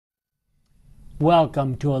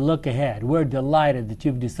Welcome to A Look Ahead. We're delighted that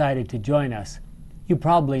you've decided to join us. You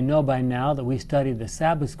probably know by now that we study the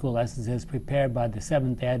Sabbath School lessons as prepared by the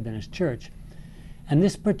Seventh-day Adventist Church. And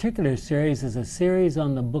this particular series is a series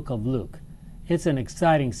on the book of Luke. It's an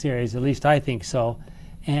exciting series, at least I think so.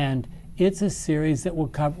 And it's a series that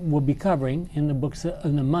we'll be covering in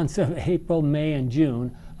the months of April, May, and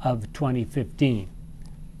June of 2015.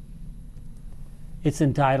 It's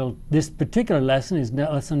entitled, this particular lesson is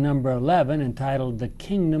lesson number 11, entitled The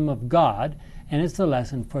Kingdom of God, and it's the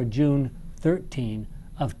lesson for June 13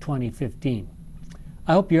 of 2015.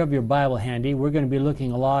 I hope you have your Bible handy. We're going to be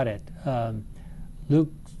looking a lot at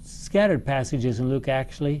Luke, scattered passages in Luke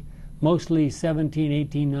actually, mostly 17,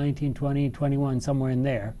 18, 19, 20, 21, somewhere in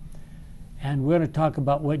there. And we're going to talk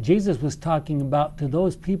about what Jesus was talking about to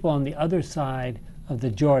those people on the other side of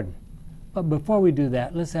the Jordan. But before we do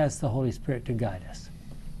that, let's ask the Holy Spirit to guide us.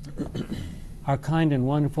 Our kind and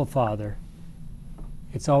wonderful Father,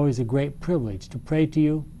 it's always a great privilege to pray to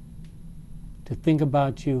you, to think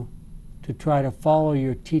about you, to try to follow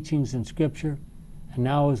your teachings in Scripture. And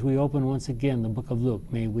now as we open once again the book of Luke,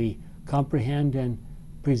 may we comprehend and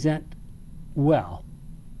present well,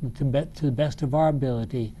 to the best of our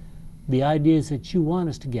ability, the ideas that you want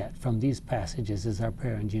us to get from these passages is our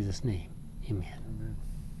prayer in Jesus' name. Amen.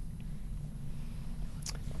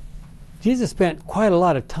 Jesus spent quite a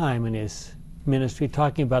lot of time in his ministry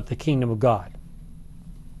talking about the kingdom of God.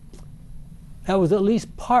 That was at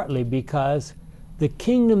least partly because the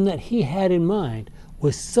kingdom that he had in mind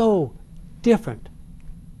was so different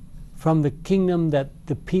from the kingdom that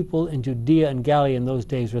the people in Judea and Galilee in those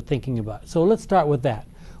days were thinking about. So let's start with that.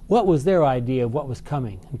 What was their idea of what was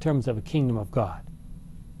coming in terms of a kingdom of God?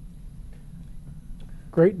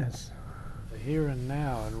 Greatness. The here and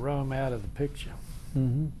now, and Rome out of the picture.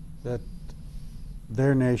 Mm-hmm. That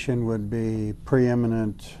their nation would be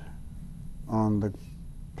preeminent on the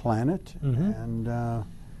planet, and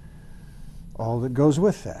all that goes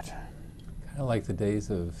with that. Kind of like the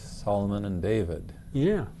days of Solomon and David.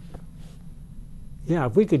 Yeah. Yeah,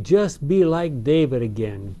 if we could just be like David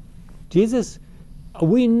again. Jesus,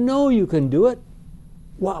 we know you can do it.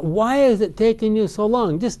 Why is it taking you so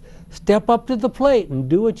long? Just step up to the plate and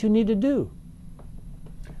do what you need to do.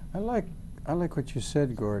 I like what you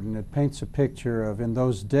said, Gordon. It paints a picture of, in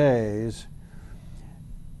those days,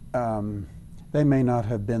 they may not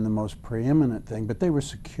have been the most preeminent thing, but they were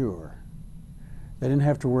secure. They didn't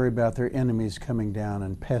have to worry about their enemies coming down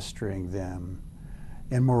and pestering them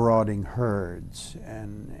and marauding herds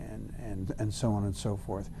and so on and so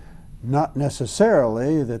forth. Not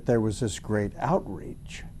necessarily that there was this great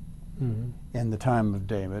outreach in the time of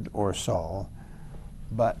David or Saul,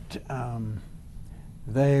 but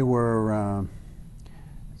they were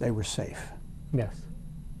safe. Yes.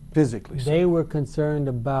 Physically safe. They were concerned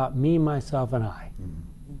about me, myself, and I.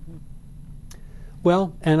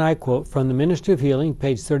 Well, and I quote from the Ministry of Healing,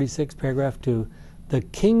 page 36, paragraph 2, "The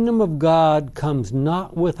kingdom of God comes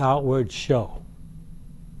not with outward show."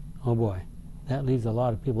 Oh boy, that leaves a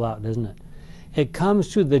lot of people out, doesn't it? "It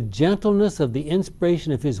comes through the gentleness of the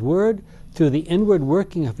inspiration of His Word, through the inward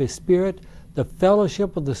working of His Spirit, the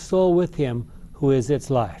fellowship of the soul with Him, who is its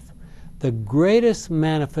life. The greatest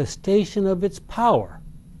manifestation of its power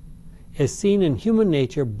is seen in human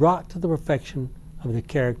nature brought to the perfection of the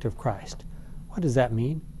character of Christ." What does that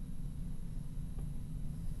mean?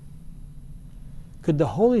 Could the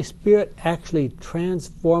Holy Spirit actually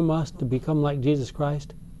transform us to become like Jesus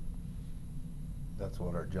Christ? That's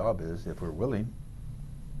what our job is, if we're willing.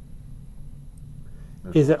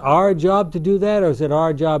 Is it our job to do that, or is it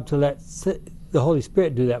our job to let the Holy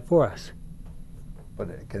Spirit do that for us? But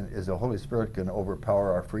is the Holy Spirit going to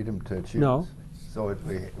overpower our freedom to choose? No. So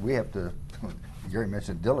we have to, Gary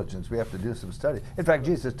mentioned diligence, we have to do some study. In fact,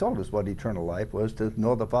 Jesus told us what eternal life was, to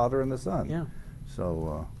know the Father and the Son. Yeah.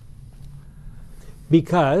 So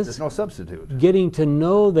because there's no substitute. Getting to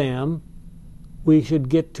know them, we should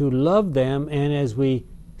get to love them, and as we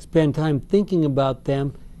spend time thinking about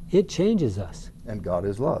them, it changes us. And God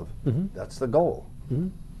is love. That's the goal.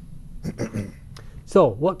 So,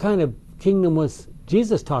 what kind of kingdom was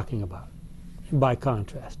Jesus talking about, by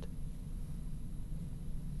contrast?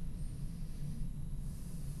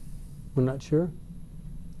 We're not sure?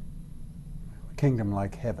 A kingdom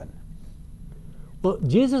like heaven. Well,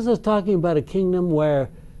 Jesus is talking about a kingdom where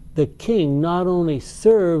the king not only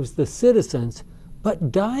serves the citizens,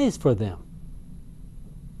 but dies for them.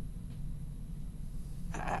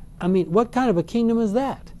 I mean, what kind of a kingdom is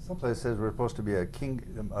that? Someplace says we're supposed to be a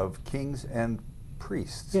kingdom of kings and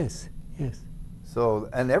priests. Yes, yes. So,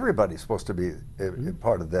 and everybody's supposed to be a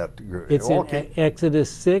part of that. It's in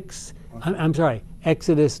Exodus 6, I'm sorry,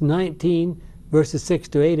 Exodus 19, verses 6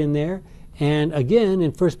 to 8 in there, and again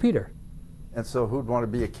in 1 Peter. And so who'd want to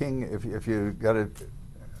be a king if you got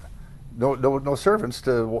no servants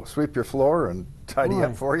to sweep your floor and tidy Boy.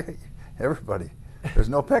 up for you? Everybody. There's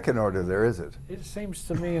no pecking order there, is it? It seems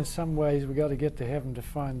to me in some ways we got to get to heaven to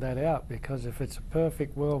find that out, because if it's a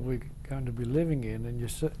perfect world we're going to be living in,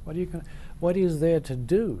 and what is there to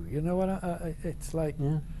do? You know what? It's like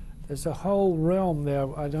there's a whole realm there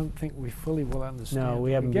I don't think we fully will understand. No, we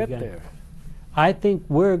when haven't get begun. there. I think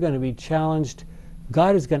we're going to be challenged.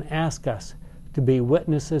 God is going to ask us to be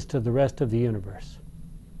witnesses to the rest of the universe.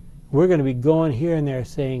 We're going to be going here and there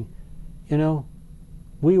saying, you know,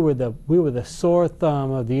 we were the sore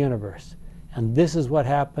thumb of the universe, and this is what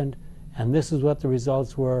happened, and this is what the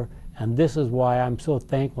results were, and this is why I'm so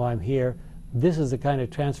thankful I'm here. This is the kind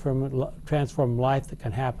of transformed life that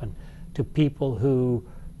can happen to people who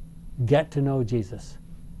get to know Jesus.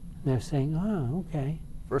 And they're saying, oh, okay.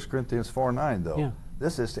 1 Corinthians 4:9, though. Yeah.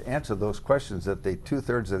 This is to answer those questions that the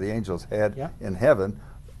 2/3 of the angels had Yeah. in heaven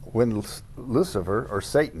when Lucifer or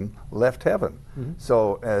Satan left heaven. Mm-hmm.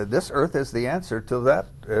 So this earth is the answer to that.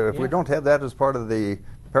 If we Yeah. don't have that as part of the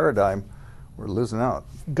paradigm, we're losing out.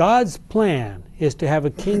 God's plan is to have a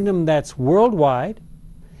kingdom that's worldwide,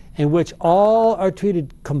 in which all are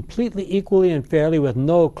treated completely equally and fairly with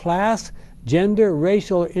no class, gender,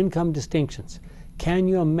 racial, or income distinctions. Can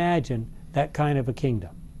you imagine that kind of a kingdom?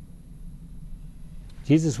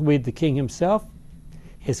 Jesus will be the king himself.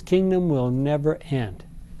 His kingdom will never end.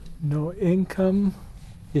 No income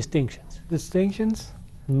Distinctions. distinctions?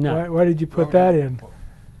 None. Why did you put that in?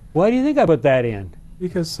 Why do you think I put that in?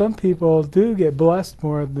 Because some people do get blessed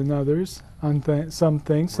more than others on some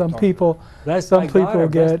things. Some people, Blessed some by God people or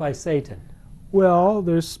blessed get, by Satan? well,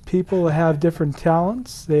 there's people that have different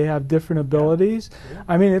talents. They have different abilities.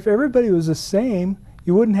 I mean, if everybody was the same,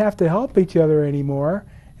 you wouldn't have to help each other anymore.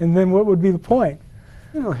 And then what would be the point?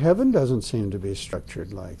 You know, heaven doesn't seem to be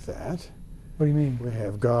structured like that. What do you mean? We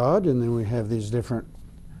have God, and then we have these different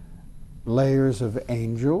layers of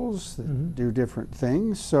angels that do different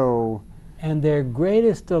things. So, And their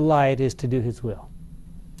greatest delight is to do his will.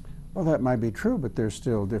 well, that might be true, but there's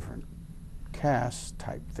still different caste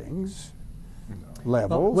type things,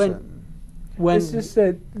 levels. when- and When It's just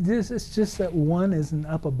that one isn't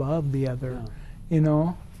up above the other. No. You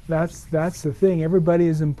know, that's the thing. Everybody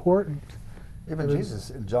is important. Even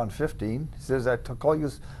Jesus in John 15 says,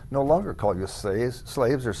 no longer call you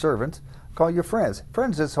slaves or servants, call you friends.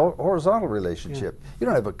 Friends is horizontal relationship. You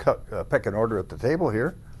don't have a pecking order at the table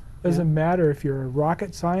here. Doesn't matter if you're a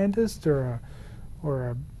rocket scientist or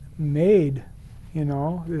a maid. You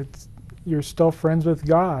know, you're still friends with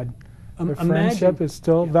God. The friendship is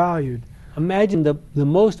still valued. Imagine the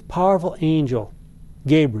most powerful angel,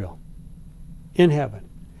 Gabriel, in heaven,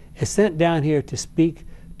 is sent down here to speak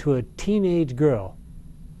to a teenage girl.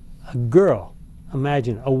 A girl,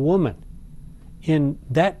 imagine, a woman, in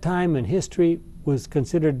that time in history was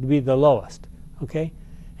considered to be the lowest, okay?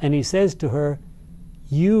 And he says to her,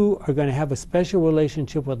 you are going to have a special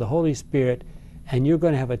relationship with the Holy Spirit, and you're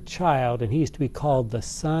going to have a child, and he's to be called the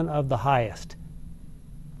Son of the Highest.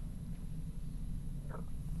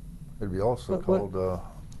 It'd be also What- called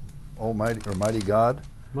Almighty or Mighty God.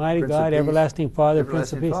 Mighty Prince of God, Peace. everlasting Father,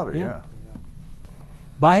 Prince of Everlasting Peace. Father, yeah.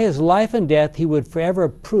 By his life and death, he would forever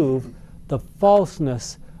prove the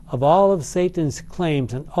falseness of all of Satan's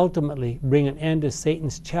claims and ultimately bring an end to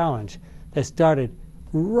Satan's challenge that started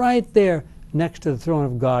right there next to the throne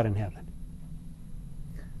of God in heaven.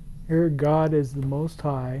 Here God is the Most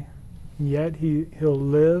High, yet He'll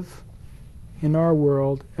live in our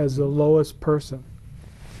world as the lowest person.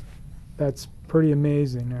 That's pretty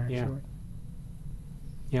amazing, actually.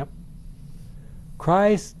 Yeah. Yep.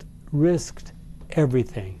 Christ risked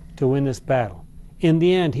everything to win this battle. In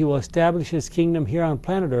the end, he will establish his kingdom here on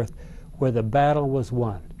planet Earth where the battle was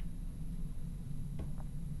won.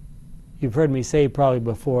 You've heard me say probably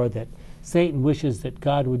before that Satan wishes that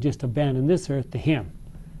God would just abandon this earth to him.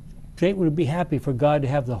 Satan would be happy for God to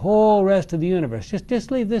have the whole rest of the universe.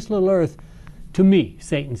 Just leave this little earth to me,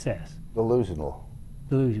 Satan says. Delusional.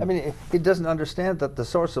 Delusion. I mean, he doesn't understand that the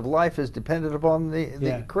source of life is dependent upon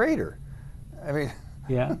the Creator. I mean,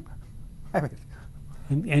 yeah. I mean,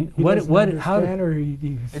 And He what doesn't how understand, or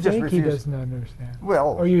you just think he refused. doesn't understand? well,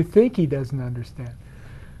 Or you think he doesn't understand?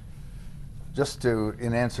 just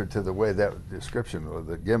in answer to the way that description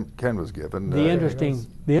that Ken was given. the interesting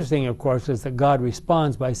thing, of course, is that God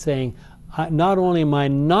responds by saying, not only am I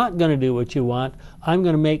not going to do what you want, I'm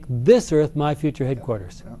going to make this earth my future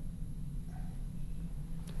headquarters. Yeah.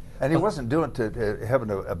 And he wasn't doing to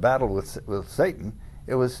having a battle with Satan.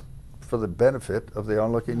 It was for the benefit of the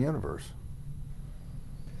onlooking universe.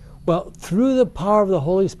 Well, through the power of the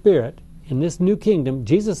Holy Spirit, in this new kingdom,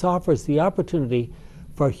 Jesus offers the opportunity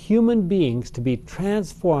for human beings to be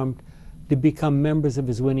transformed to become members of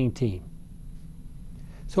his winning team.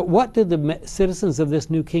 So what did the citizens of this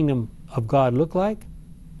new kingdom of God look like?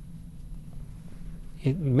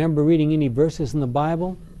 You remember reading any verses in the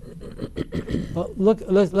Bible? Well,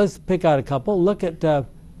 let's pick out a couple. Look at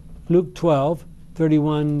Luke 12,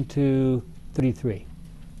 31 to 33.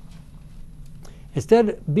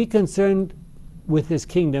 Instead, be concerned with his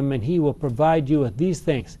kingdom, and he will provide you with these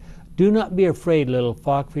things. Do not be afraid, little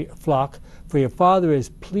flock, for your Father is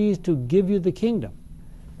pleased to give you the kingdom.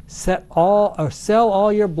 Sell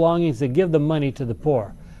all your belongings and give the money to the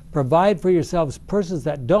poor. Provide for yourselves purses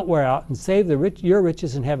that don't wear out, and save your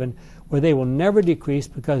riches in heaven, where they will never decrease,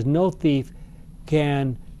 because no thief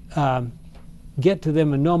can get to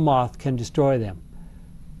them and no moth can destroy them.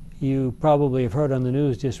 You probably have heard on the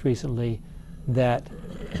news just recently that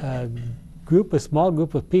a small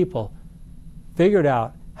group of people figured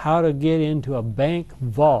out how to get into a bank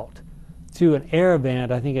vault through an air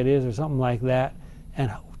vent, I think it is, or something like that,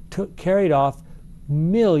 and carried off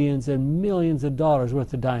millions and millions of dollars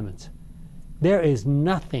worth of diamonds. There is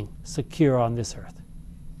nothing secure on this earth.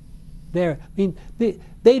 They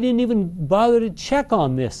didn't even bother to check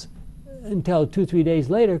on this until 2-3 days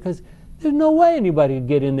later, because there's no way anybody could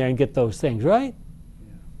get in there and get those things, right?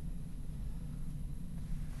 Yeah.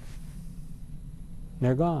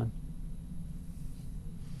 They're gone.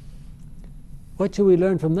 What should we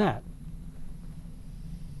learn from that?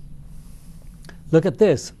 Look at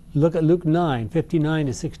this. Look at Luke 9, 59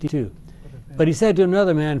 to 62. But he said to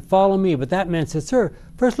another man, "Follow me." But that man said, "Sir,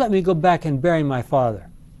 first let me go back and bury my father."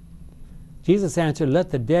 Jesus answered, "Let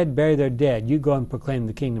the dead bury their dead. You go and proclaim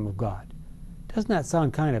the kingdom of God." Doesn't that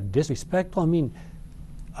sound kind of disrespectful? I mean,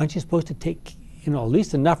 aren't you supposed to take, at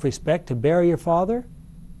least enough respect to bury your father?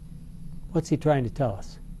 What's he trying to tell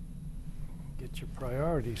us? Get your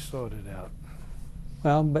priorities sorted out.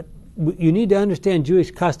 Well, but you need to understand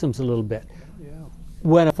Jewish customs a little bit. Yeah.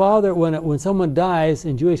 When someone dies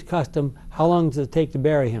in Jewish custom, how long does it take to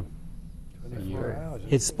bury him? 24 hours.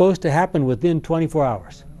 It's supposed to happen within 24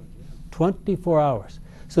 hours. 24 hours.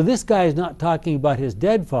 So this guy is not talking about his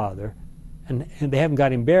dead father, and they haven't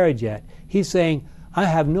got him buried yet. He's saying, I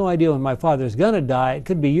have no idea when my father's going to die. It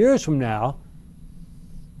could be years from now,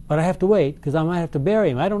 but I have to wait because I might have to bury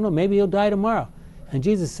him. I don't know. Maybe he'll die tomorrow. And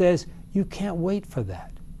Jesus says, you can't wait for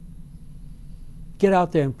that. Get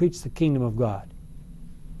out there and preach the kingdom of God.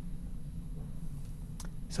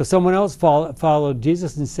 So someone else followed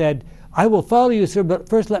Jesus and said, I will follow you, sir, but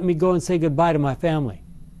first let me go and say goodbye to my family.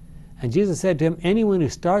 And Jesus said to him, anyone who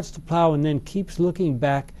starts to plow and then keeps looking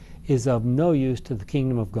back is of no use to the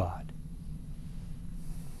kingdom of God.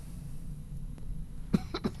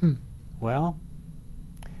 Well,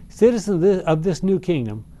 citizens of this new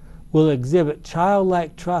kingdom will exhibit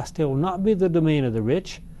childlike trust. It will not be the domain of the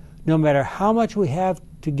rich. No matter how much we have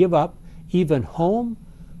to give up, even home,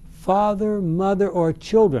 father, mother, or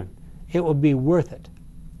children, it will be worth it.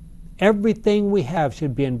 Everything we have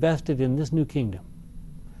should be invested in this new kingdom.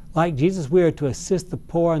 Like Jesus, we are to assist the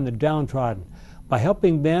poor and the downtrodden. By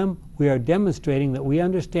helping them, we are demonstrating that we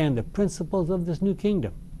understand the principles of this new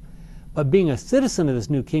kingdom. But being a citizen of this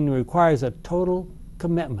new kingdom requires a total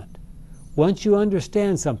commitment. Once you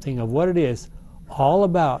understand something of what it is all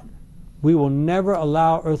about, we will never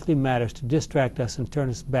allow earthly matters to distract us and turn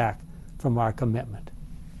us back from our commitment.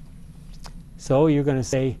 So you're going to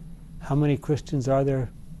say, how many Christians are there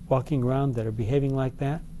walking around that are behaving like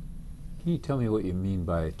that? Can you tell me what you mean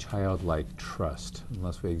by childlike trust?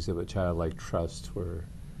 Unless we exhibit childlike trust, we're...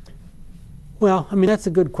 Well, I mean, that's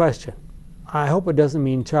a good question. I hope it doesn't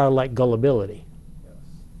mean childlike gullibility. Yes.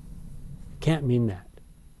 Can't mean that.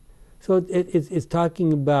 So it's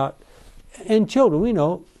talking about, and children, we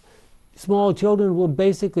know, small children will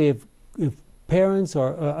basically, if parents,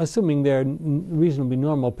 or assuming they're reasonably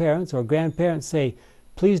normal parents or grandparents say,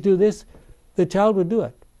 please do this, the child would do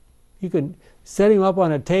it. You could set him up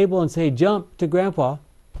on a table and say, jump to Grandpa,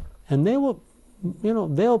 and they will,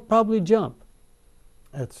 they'll probably jump.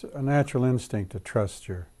 It's a natural instinct to trust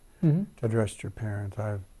to trust your parent.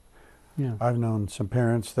 I've known some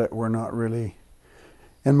parents that were not really,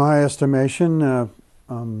 in my estimation,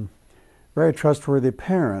 very trustworthy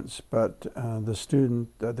parents, but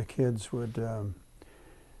the kids would,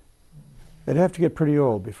 they'd have to get pretty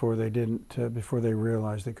old before they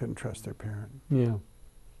realized they couldn't trust their parent. Yeah.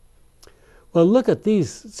 Well, look at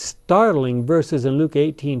these startling verses in Luke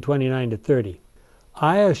 18:29 to 30.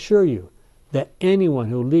 I assure you that anyone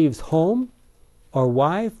who leaves home, or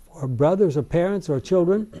wife or brothers or parents or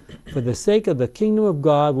children, for the sake of the kingdom of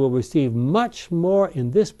God, will receive much more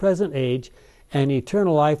in this present age and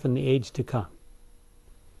eternal life in the age to come.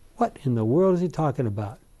 What in the world is he talking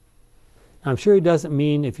about? I'm sure he doesn't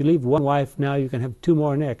mean if you leave one wife now you can have two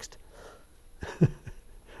more next.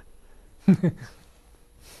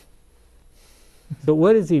 But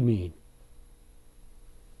what does he mean?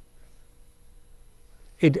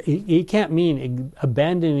 He can't mean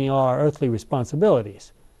abandoning all our earthly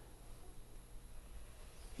responsibilities.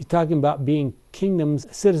 He's talking about being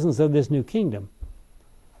citizens of this new kingdom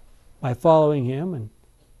by following him and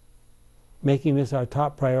making this our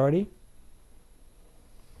top priority.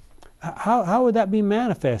 How would that be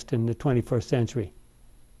manifest in the 21st century?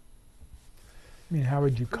 I mean, how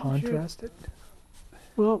would you contrast it?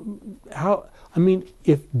 Well, do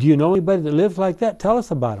you know anybody that lives like that? Tell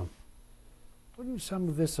us about them. Wouldn't some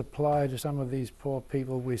of this apply to some of these poor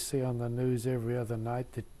people we see on the news every other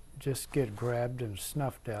night that just get grabbed and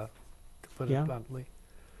snuffed out, to put it bluntly?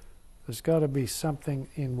 There's got to be something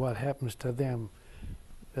in what happens to them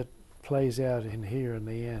that plays out in here in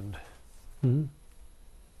the end. Mm-hmm.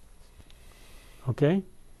 Okay.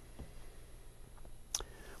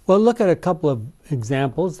 Well, look at a couple of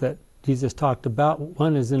examples that Jesus talked about.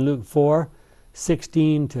 One is in Luke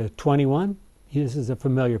 4:16 to 21. This is a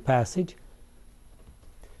familiar passage.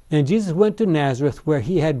 And Jesus went to Nazareth, where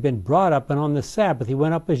he had been brought up, and on the Sabbath he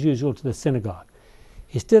went up as usual to the synagogue.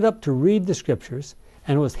 He stood up to read the scriptures,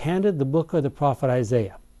 and was handed the book of the prophet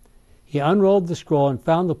Isaiah. He unrolled the scroll and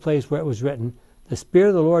found the place where it was written, "The Spirit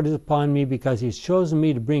of the Lord is upon me, because he has chosen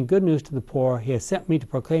me to bring good news to the poor. He has sent me to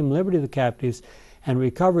proclaim liberty to the captives, and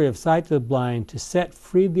recovery of sight to the blind, to set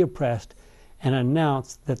free the oppressed, and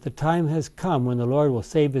announce that the time has come when the Lord will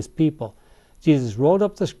save his people." Jesus rolled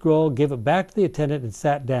up the scroll, gave it back to the attendant, and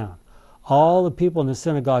sat down. All the people in the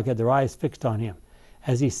synagogue had their eyes fixed on him.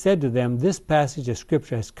 As he said to them, "This passage of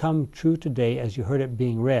Scripture has come true today as you heard it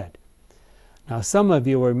being read." Now, some of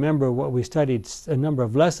you will remember what we studied a number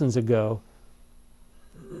of lessons ago.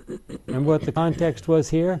 Remember what the context was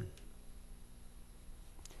here?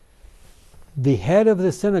 The head of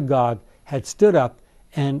the synagogue had stood up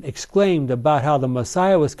and exclaimed about how the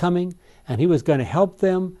Messiah was coming, and he was going to help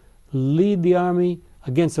them lead the army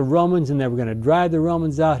against the Romans, and they were going to drive the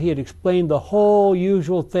Romans out. He had explained the whole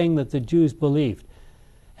usual thing that the Jews believed.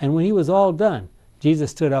 And when he was all done,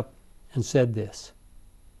 Jesus stood up and said this.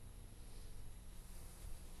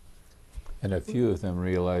 And a few of them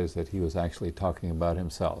realized that he was actually talking about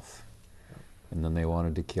himself. And then they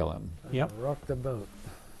wanted to kill him. Yep. Rock the boat.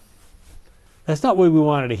 That's not what we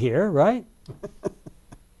wanted to hear, right?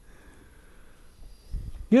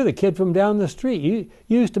 You're the kid from down the street. You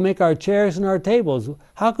used to make our chairs and our tables.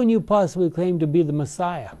 How can you possibly claim to be the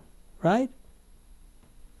Messiah, right?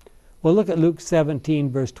 Well, look at Luke 17,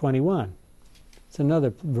 verse 21. It's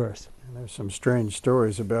another verse. And there's some strange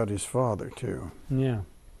stories about his father, too. Yeah.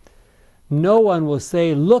 No one will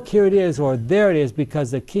say, "Look, here it is," or "There it is,"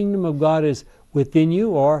 because the kingdom of God is within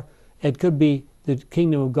you, or it could be the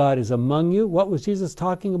kingdom of God is among you. What was Jesus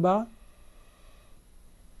talking about?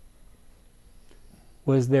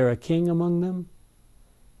 Was there a king among them?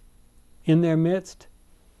 In their midst?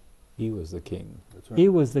 He was the king. That's right. He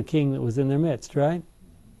was the king that was in their midst, right?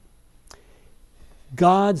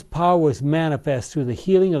 God's power was manifest through the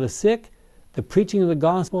healing of the sick, the preaching of the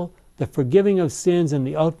gospel, the forgiving of sins, and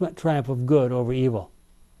the ultimate triumph of good over evil.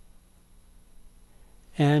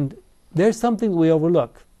 And there's something that we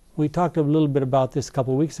overlook. We talked a little bit about this a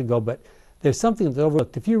couple of weeks ago, but there's something that's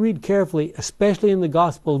overlooked. If you read carefully, especially in the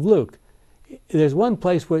Gospel of Luke, there's one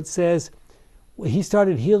place where it says he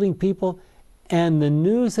started healing people, and the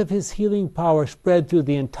news of his healing power spread through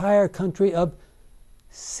the entire country of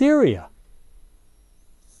Syria.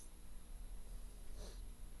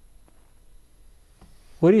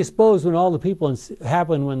 What do you suppose when all the people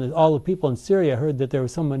happened when all the people in Syria heard that there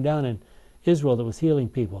was someone down in Israel that was healing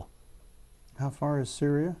people? How far is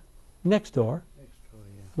Syria? Next door.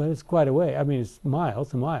 But it's quite a way. I mean, it's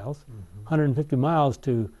miles and miles. 150 miles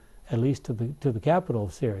to at least to the capital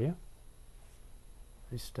of Syria.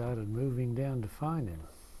 They started moving down to find him.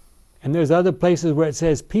 And there's other places where it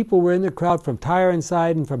says people were in the crowd from Tyre and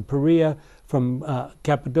Sidon, from Perea, from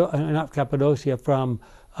Cappadocia, from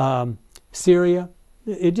Syria.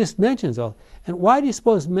 It just mentions all. And why do you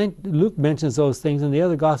suppose Luke mentions those things and the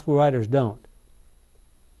other gospel writers don't?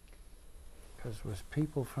 Because it was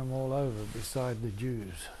people from all over beside the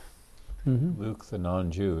Jews. Mm-hmm. Luke, the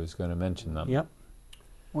non-Jew, is going to mention them. Yep.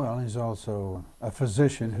 Well, he's also a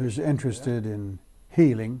physician who's interested in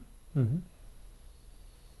healing. Mm-hmm.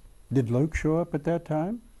 Did Luke show up at that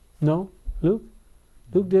time? No? Luke?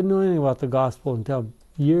 Luke didn't know anything about the gospel until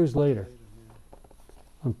years later,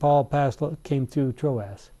 when Paul came through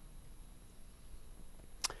Troas.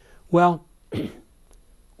 Well,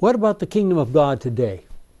 what about the kingdom of God today?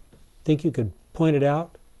 Think you could point it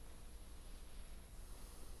out?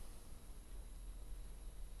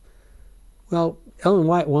 Well, Ellen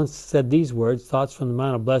White once said these words, Thoughts from the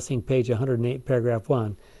Mount of Blessing, page 108, paragraph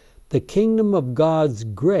 1. The kingdom of God's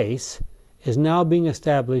grace is now being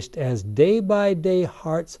established as day-by-day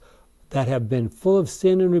hearts that have been full of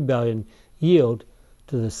sin and rebellion yield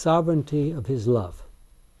to the sovereignty of His love.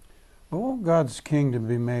 Well, won't God's kingdom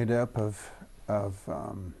be made up of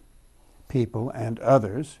people and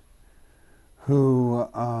others who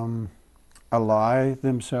ally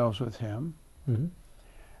themselves with Him? Mm-hmm.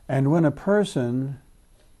 And when a person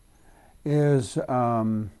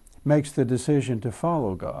makes the decision to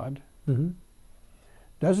follow God, Mm-hmm.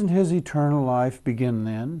 doesn't his eternal life begin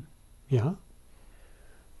then? Yeah.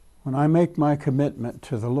 When I make my commitment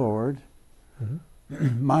to the Lord,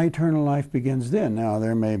 Mm-hmm. my eternal life begins then. Now,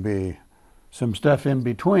 there may be some stuff in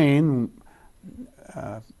between.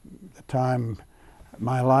 The time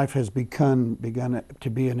my life has begun to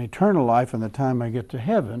be an eternal life and the time I get to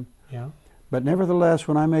heaven. Yeah. But nevertheless,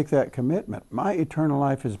 when I make that commitment, my eternal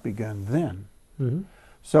life has begun then. Mm-hmm.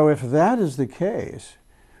 So if that is the case,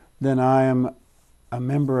 then I am a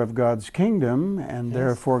member of God's kingdom, and Yes.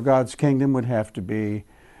 therefore God's kingdom would have to be,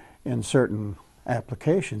 in certain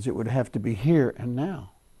applications, it would have to be here and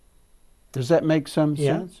now. Does that make some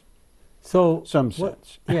Yeah. sense? So Some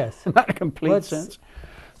sense. Yes. Not a complete Let's- sense.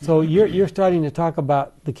 So you're starting to talk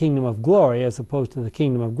about the kingdom of glory as opposed to the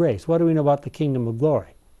kingdom of grace. What do we know about the kingdom of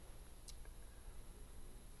glory?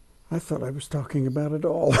 I thought I was talking about it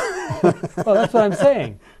all. Well, that's what I'm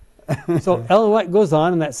saying. So Ellen White goes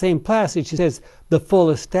on in that same passage. She says, the full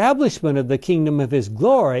establishment of the kingdom of His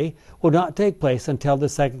glory will not take place until the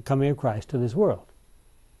second coming of Christ to this world.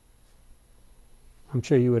 I'm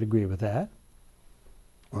sure you would agree with that.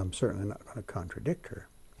 Well, I'm certainly not going to contradict her.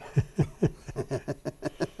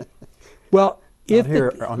 Well, if Not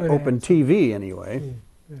here the, on Good open answer. TV, anyway.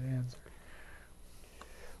 Good answer.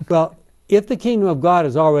 well, if the kingdom of God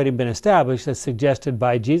has already been established, as suggested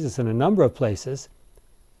by Jesus in a number of places,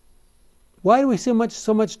 why do we see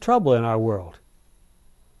so much trouble in our world?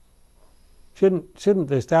 Shouldn't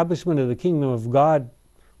the establishment of the kingdom of God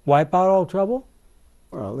wipe out all trouble?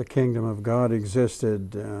 Well, the kingdom of God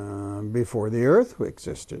existed before the earth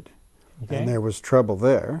existed, Okay. and there was trouble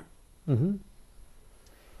there. Mm-hmm.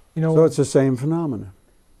 You know, So it's the same phenomenon.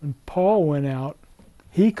 when Paul went out,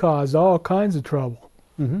 he caused all kinds of trouble.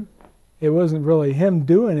 Mm-hmm. It wasn't really him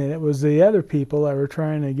doing it. It was the other people that were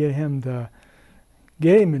trying to get him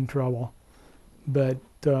in trouble. But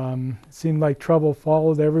it seemed like trouble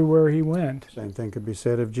followed everywhere he went. Same thing could be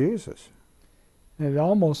said of Jesus. And it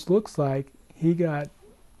almost looks like he got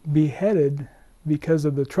beheaded because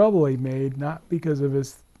of the trouble he made, not because of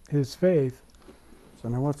his faith. So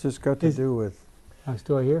now what's this got to Is- do with Our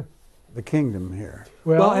story here. the kingdom here?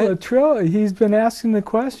 Well, he's been asking the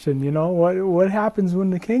question, what happens when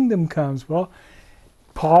the kingdom comes? Well,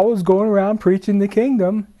 Paul was going around preaching the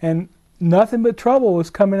kingdom, and nothing but trouble was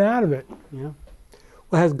coming out of it. Yeah.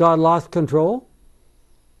 Well, has God lost control?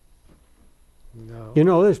 No. You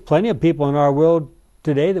know, there's plenty of people in our world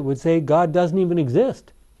today that would say God doesn't even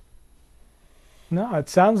exist. No, it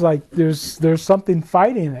sounds like there's something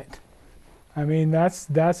fighting it. I mean,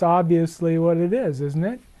 that's obviously what it is, isn't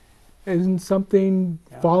it? Isn't something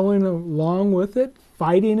following along with it,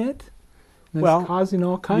 fighting it? That's Well, causing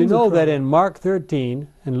all kinds You know of that trouble. in Mark 13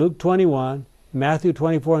 and Luke 21, Matthew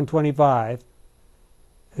 24 and 25,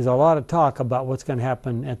 there's a lot of talk about what's going to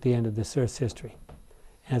happen at the end of this earth's history.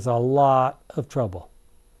 And it's a lot of trouble.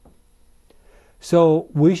 So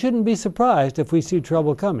we shouldn't be surprised if we see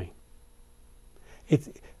trouble coming.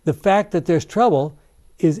 The fact that there's trouble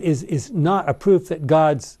is not a proof that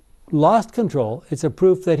God's lost control. It's a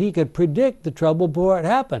proof that He could predict the trouble before it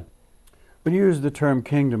happened. When you use the term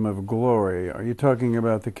kingdom of glory, are you talking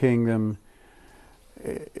about the kingdom,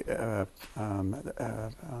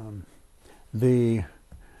 the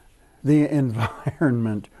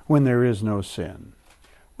environment when there is no sin?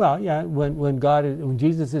 Well, yeah, when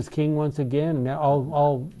Jesus is king once again, and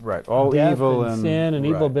all Right, all death evil and and sin and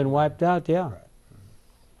evil right. have been wiped out, yeah.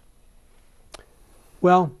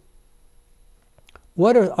 Well,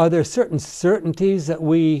 are there certain certainties that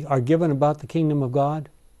we are given about the kingdom of God?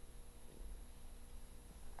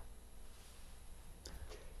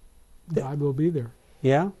 God will be there.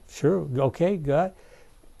 Yeah, sure. Okay, good.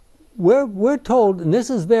 We're told, and this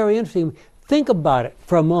is very interesting, think about it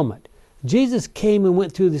for a moment. Jesus came and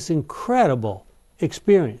went through this incredible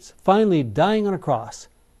experience, finally dying on a cross.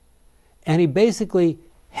 And he basically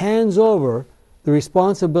hands over the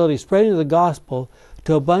responsibility of spreading the gospel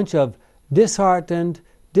to a bunch of disheartened,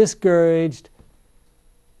 discouraged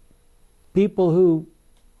people who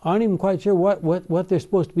aren't even quite sure what they're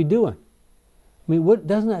supposed to be doing. I mean,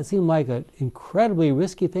 doesn't that seem like an incredibly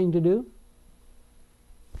risky thing to do?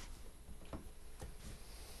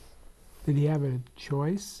 Did he have a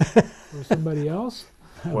choice or somebody else?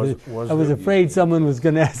 I was afraid someone was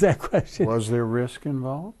going to ask that question. Was there risk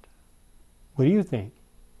involved? What do you think?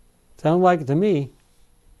 Sounds like it to me.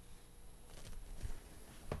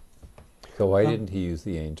 So why didn't he use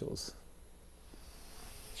the angels?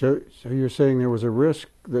 So you're saying there was a risk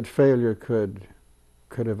that failure could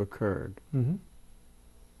have occurred. Mm-hmm.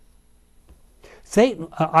 Satan,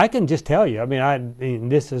 I can just tell you, I mean,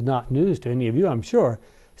 this is not news to any of you, I'm sure.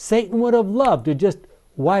 Satan would have loved to just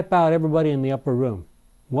wipe out everybody in the upper room.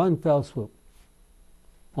 One fell swoop.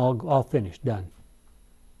 All finished, done.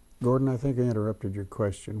 Gordon, I think I interrupted your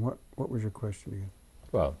question. What was your question again?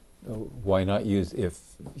 Well, why not use, if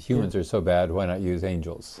humans are so bad, why not use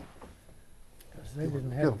angels? Because they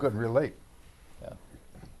didn't People have. couldn't relate.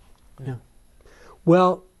 Yeah.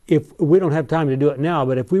 Well, if we don't have time to do it now,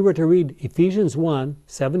 but if we were to read Ephesians 1,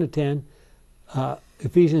 7 to 10,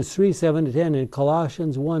 Ephesians 3, 7 to 10, and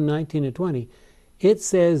Colossians 1, 19 to 20, it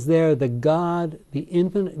says there the God, the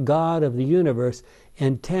infinite God of the universe,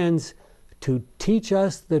 intends to teach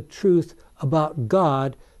us the truth about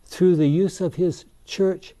God through the use of His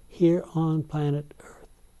church here on planet Earth.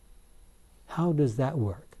 How does that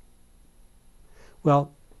work?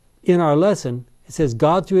 Well, in our lesson, it says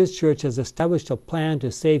God through His church has established a plan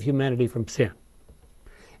to save humanity from sin.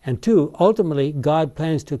 And 2, ultimately, God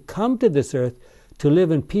plans to come to this earth to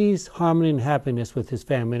live in peace, harmony, and happiness with His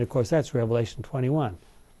family. And of course, that's Revelation 21.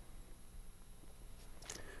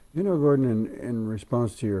 You know, Gordon, in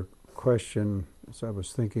response to your question, as I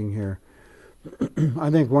was thinking here,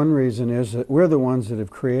 I think one reason is that we're the ones that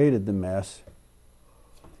have created the mess.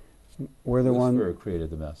 We're the ones Lucifer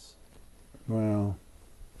created the mess. Well,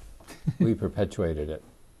 We perpetuated it.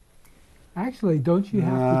 Actually, don't you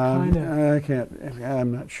have to kind of... I can't.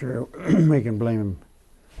 I'm not sure. We can blame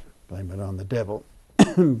it on the devil.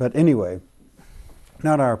 But anyway,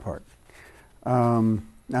 not our part.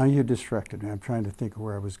 Now you distracted me. I'm trying to think of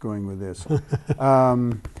where I was going with this.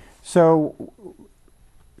 So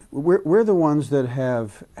we're the ones that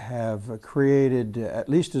have created, at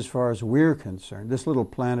least as far as we're concerned, this little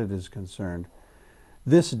planet is concerned,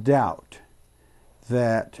 this doubt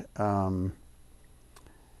that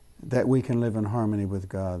that we can live in harmony with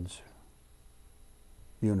God's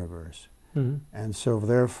universe. Mm-hmm. And so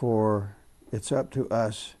therefore it's up to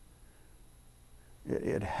us.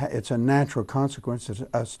 It's a natural consequence. It's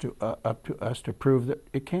up to us to prove that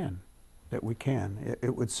we can.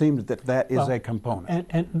 It would seem that is a component.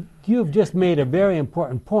 And you've just made a very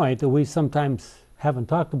important point that we sometimes haven't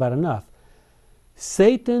talked about enough.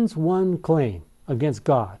 Satan's one claim against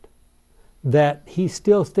God that he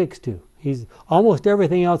still sticks to. He's almost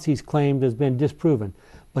everything else he's claimed has been disproven.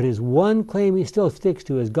 But his one claim he still sticks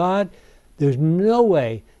to is, God, there's no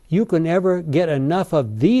way you can ever get enough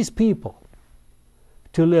of these people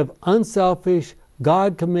to live unselfish,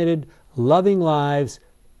 God-committed, loving lives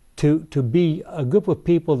to be a group of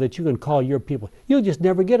people that you can call your people. You'll just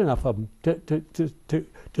never get enough of them to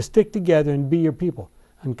stick together and be your people.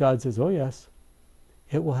 And God says, oh yes,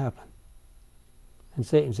 it will happen. And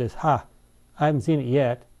Satan says, I haven't seen it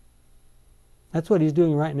yet. That's what he's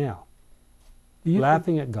doing right now,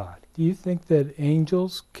 laughing at God. Do you think that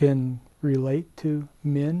angels can relate to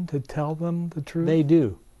men to tell them the truth? They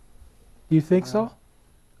do. You think so?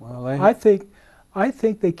 Well, I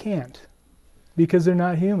think they can't, because they're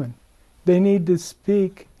not human. They need to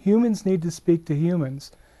speak. Humans need to speak to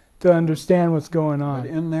humans to understand what's going on. but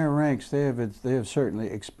in their ranks, they have certainly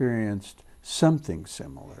experienced something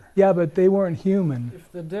similar. Yeah, but they weren't human.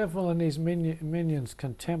 If the devil and his minions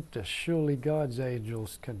can tempt us, surely God's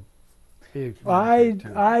angels can be.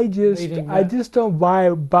 I just don't buy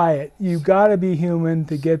it. You got to be human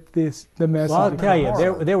to get the message. Well, I'll tell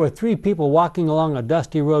you, there were 3 people walking along a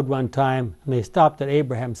dusty road one time, and they stopped at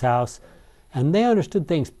Abraham's house, and they understood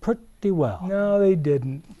things pretty well. No, they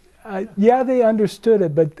didn't. Yeah, they understood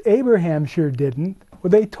it, but Abraham sure didn't. Well,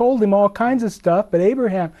 they told him all kinds of stuff, but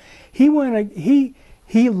Abraham, he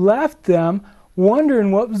left them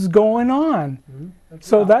wondering what was going on. Mm-hmm.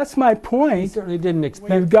 So that's my point. He certainly didn't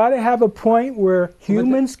expect. You've got to have a point where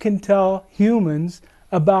humans can tell humans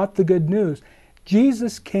about the good news.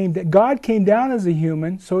 God came down as a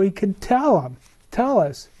human so He could tell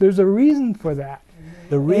us. There's a reason for that.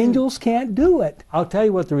 The angels can't do it. I'll tell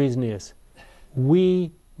you what the reason is.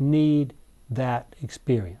 We need that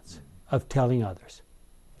experience of telling others.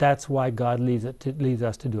 That's why God leads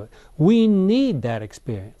us to do it. We need that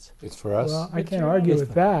experience. It's for us. Well, I can't argue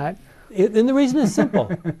with that. And the reason is simple.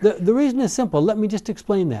 The reason is simple. Let me just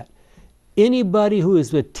explain that. Anybody who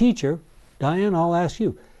is a teacher, Diane, I'll ask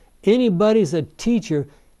you, anybody who's a teacher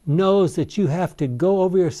knows that you have to go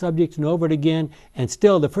over your subject and over it again, and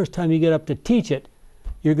still the first time you get up to teach it,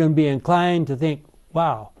 you're going to be inclined to think,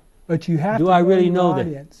 wow, But you have do to I know really your know that?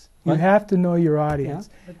 audience. You What? have to know your audience.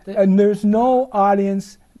 Yeah. And there's no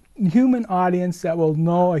audience, human audience, that will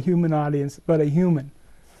know a human audience but a human.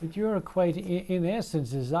 But you're equating, in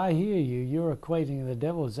essence, as I hear you, you're equating the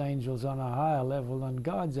devil's angels on a higher level than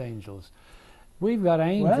God's angels. We've got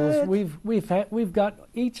angels. What? We've got,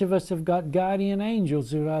 each of us have got guardian angels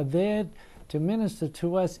who are there to minister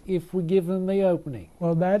to us if we give them the opening.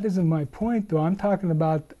 Well, that isn't my point, though. I'm talking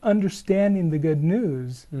about understanding the good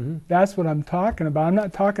news. Mm-hmm. That's what I'm talking about. I'm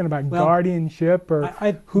not talking about Well, guardianship or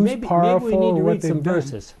who's maybe powerful we need or to what read some they've done.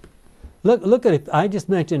 verses. Look at it. I just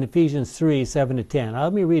mentioned Ephesians 3, 7 to 10.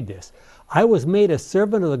 Let me read this. I was made a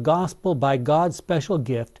servant of the gospel by God's special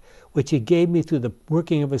gift, which he gave me through the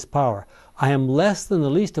working of his power. I am less than the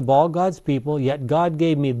least of all God's people, yet God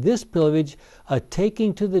gave me this privilege of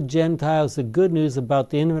taking to the Gentiles the good news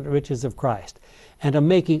about the infinite riches of Christ, and of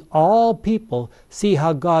making all people see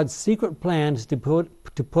how God's secret plan is to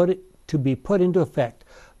be put into effect.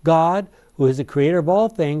 God, who is the creator of all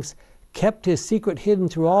things, kept his secret hidden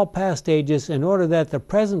through all past ages in order that at the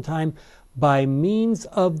present time, by means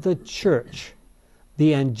of the church,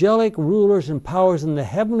 the angelic rulers and powers in the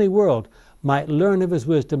heavenly world might learn of his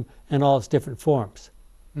wisdom in all its different forms.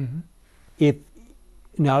 Mm-hmm.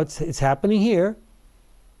 Now it's happening here.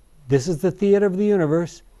 This is the theater of the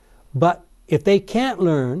universe. But if they can't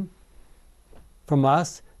learn from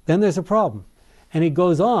us, then there's a problem. And he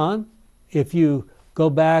goes on, if you go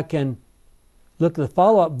back and look at the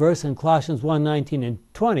follow-up verse in Colossians 1:19 and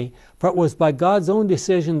 20, for it was by God's own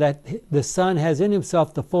decision that the Son has in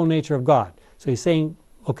himself the full nature of God. So he's saying,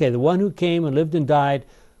 okay, the one who came and lived and died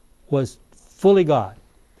was fully God.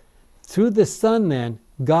 Through the Son, then,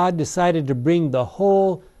 God decided to bring the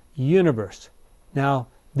whole universe. Now,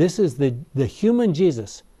 this is the human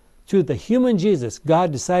Jesus. Through the human Jesus,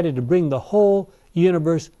 God decided to bring the whole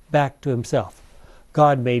universe back to himself.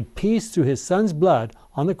 God made peace through his Son's blood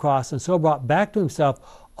on the cross, and so brought back to himself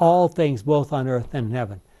all things both on earth and in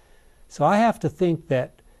heaven. So I have to think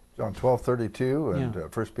that John 12:32 and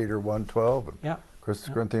 1 Peter 1:12 and yeah,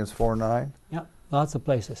 1 Corinthians 4:9. yeah, lots of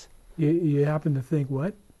places. You happen to think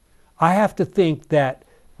what? I have to think that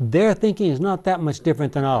their thinking is not that much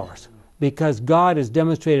different than ours, because God has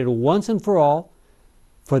demonstrated once and for all,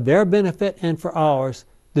 for their benefit and for ours,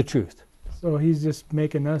 the truth. So he's just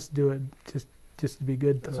making us do it just to be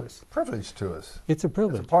good to It's us. a privilege to us. It's a It's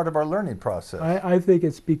privilege. a part of our learning process. I think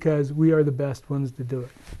it's because we are the best ones to do it.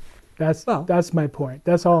 That's my point.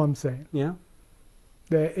 That's all I'm saying. Yeah.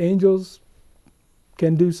 The angels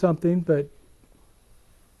can do something, but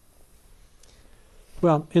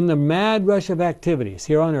Well, in the mad rush of activities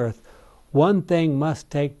here on earth, one thing must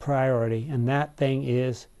take priority, and that thing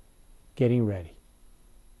is getting ready.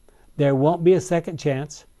 There won't be a second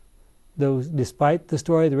chance. Despite the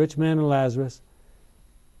story of the rich man and Lazarus,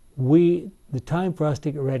 the time for us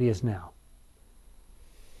to get ready is now.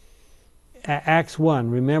 Acts 1,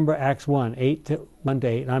 remember Acts 1, 1 to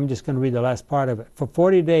 8, and I'm just going to read the last part of it. For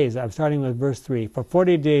 40 days, I'm starting with verse 3, for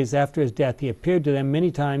 40 days after his death, he appeared to them many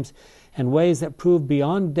times in ways that proved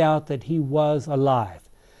beyond doubt that he was alive.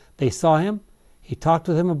 They saw him, he talked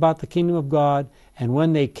with them about the kingdom of God, and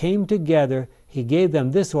when they came together, he gave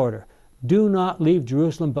them this order: do not leave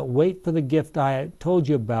Jerusalem, but wait for the gift I told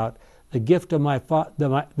you about, the gift my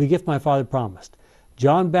Father promised.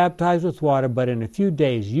 John baptized with water, but in a few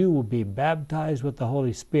days you will be baptized with the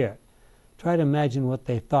Holy Spirit. Try to imagine what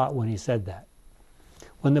they thought when he said that.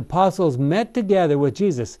 When the apostles met together with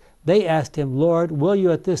Jesus, they asked him, Lord, will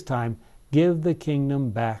you at this time give the kingdom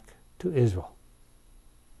back to Israel?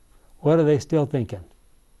 What are they still thinking?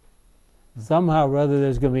 Somehow or other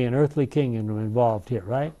there's going to be an earthly kingdom involved here,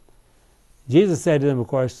 right? Jesus said to them, of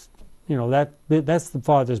course, that's the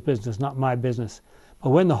Father's business, not my business. But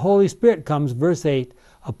when the Holy Spirit comes, verse 8,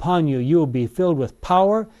 upon you, you will be filled with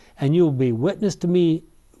power, and you will be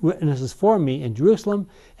witnesses for me in Jerusalem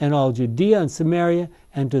and all Judea and Samaria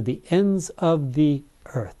and to the ends of the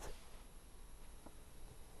earth.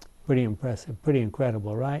 Pretty impressive, pretty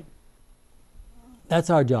incredible, right? That's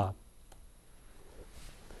our job.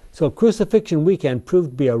 So Crucifixion weekend proved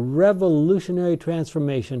to be a revolutionary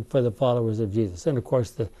transformation for the followers of Jesus, and of course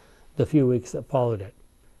the few weeks that followed it.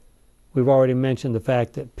 We've already mentioned the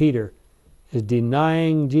fact that Peter is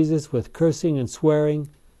denying Jesus with cursing and swearing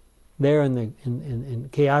there in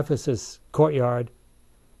Caiaphas' courtyard.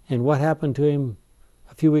 And what happened to him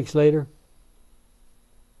a few weeks later?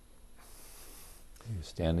 He was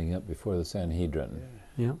standing up before the Sanhedrin,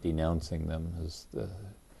 denouncing them as the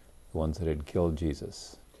ones that had killed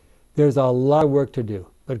Jesus. There's a lot of work to do,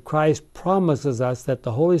 but Christ promises us that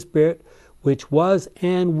the Holy Spirit, which was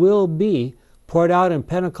and will be poured out in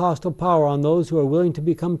Pentecostal power on those who are willing to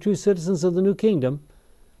become true citizens of the new kingdom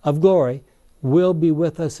of glory, will be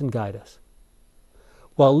with us and guide us.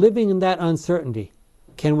 While living in that uncertainty,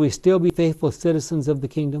 can we still be faithful citizens of the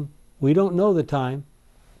kingdom? We don't know the time.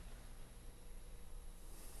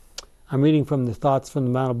 I'm reading from the Thoughts from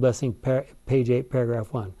the Mount of Blessing, page 8,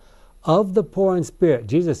 paragraph 1. Of the poor in spirit,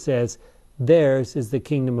 Jesus says, theirs is the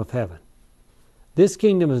kingdom of heaven. This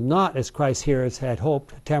kingdom is not, as Christ's hearers had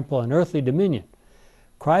hoped, temporal and earthly dominion.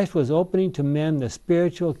 Christ was opening to men the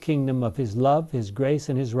spiritual kingdom of his love, his grace,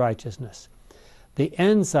 and his righteousness. The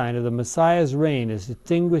ensign of the Messiah's reign is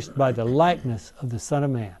distinguished by the likeness of the Son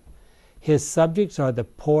of Man. His subjects are the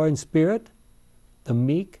poor in spirit, the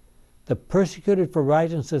meek, the persecuted for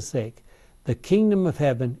righteousness' sake. The kingdom of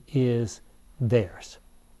heaven is theirs.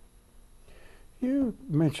 You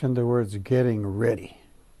mentioned the words getting ready.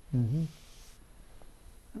 Mm-hmm.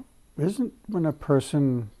 Isn't when a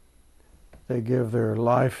person, they give their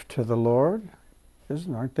life to the Lord,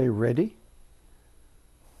 aren't they ready?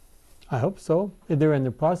 I hope so. They're in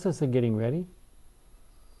the process of getting ready.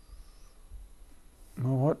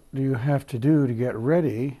 Well, what do you have to do to get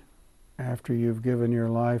ready after you've given your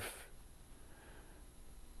life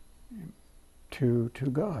to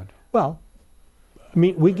God? Well, I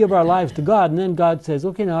mean, we give our lives to God, and then God says,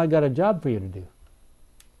 okay, now I got a job for you to do.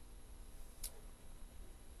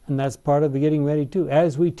 And that's part of the getting ready too.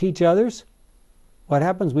 As we teach others, what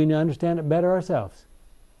happens? We understand it better ourselves.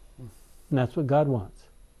 And that's what God wants.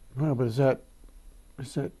 Well, but is that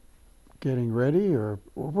getting ready, or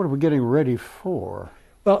what are we getting ready for?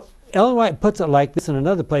 Well, Ellen White puts it like this in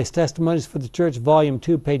another place, Testimonies for the Church, Volume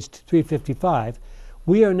 2, page 355.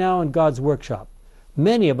 We are now in God's workshop.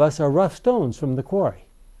 Many of us are rough stones from the quarry.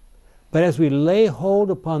 But as we lay hold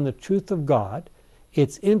upon the truth of God,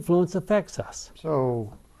 its influence affects us.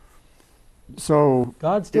 So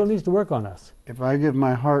God still needs to work on us. If I give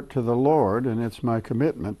my heart to the Lord, and it's my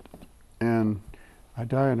commitment, and I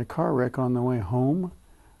die in a car wreck on the way home,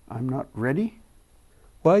 I'm not ready?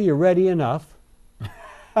 Well, you're ready enough.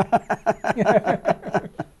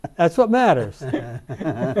 That's what matters.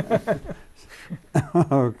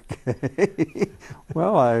 Okay.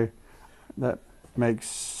 Well, that makes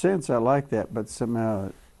sense. I like that, but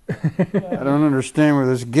somehow I don't understand where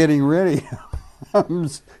this getting ready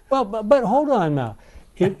comes. Well, but hold on now.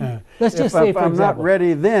 Let's just say, if for I'm example, not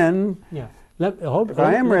ready then, yeah. if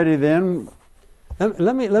I am ready then,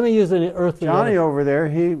 let me use an earthly. Johnny over there,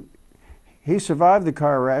 he survived the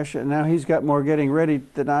car crash, and now he's got more getting ready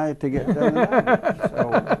than I to get done.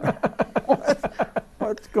 So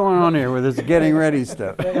what's going on here with this getting ready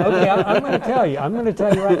stuff? Okay, I'm going to tell you. I'm going to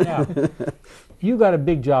tell you right now. You got a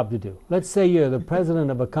big job to do. Let's say you're the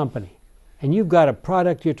president of a company, and you've got a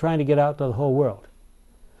product you're trying to get out to the whole world.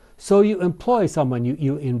 So you employ someone.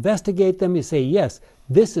 You investigate them. You say, yes,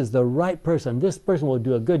 this is the right person. This person will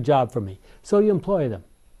do a good job for me. So you employ them.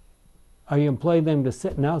 Are you employing them to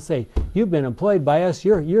sit now say, you've been employed by us,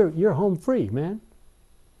 you're home free, man?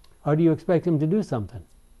 Or do you expect him to do something?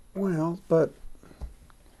 Well, but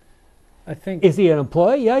I think... Is he an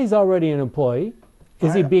employee? Yeah, he's already an employee.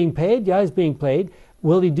 Is he being paid? Yeah, he's being paid.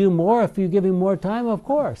 Will he do more if you give him more time? Of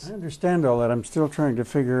course. I understand all that. I'm still trying to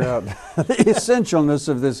figure out the essentialness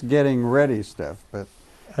of this getting ready stuff. But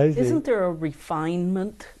isn't there a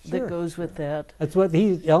refinement that goes with that? That's what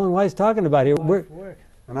Ellen White's talking about here.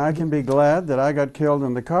 And I can be glad that I got killed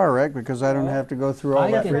in the car wreck because I don't have to go through all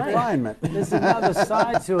that refinement. There's another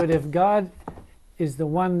side to it. If God is the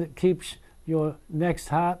one that keeps your next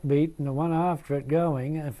heartbeat and the one after it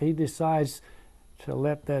going, if he decides to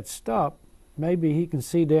let that stop, maybe he can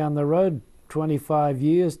see down the road 25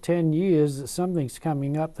 years, 10 years that something's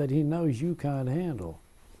coming up that he knows you can't handle.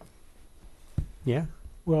 Yeah.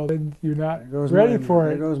 Well, then you're not ready for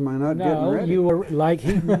it. There goes my not getting No, ready. you were like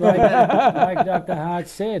Dr. Hart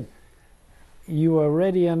said, you are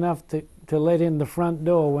ready enough to let in the front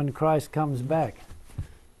door when Christ comes back.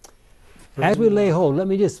 As we lay hold,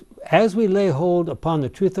 as we lay hold upon the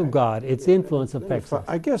truth of God, its influence affects us.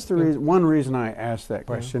 I guess one reason I asked that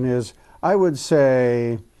question is, I would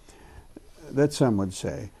say, that some would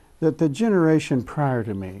say, that the generation prior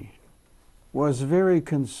to me was very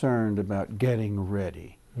concerned about getting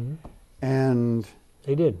ready. Mm-hmm. And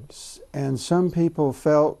they did. And some people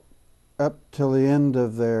felt up till the end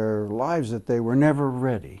of their lives that they were never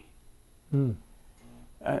ready. Mm.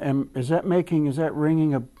 Is that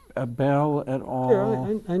ringing a bell at all?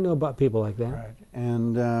 Sure, I know about people like that. Right.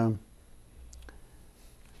 And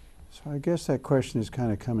so I guess that question is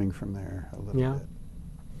kind of coming from there a little Yeah.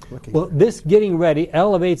 bit. Well, this getting ready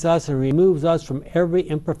elevates us and removes us from every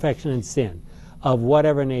imperfection and sin of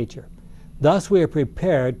whatever nature. Thus we are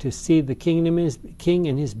prepared to see the King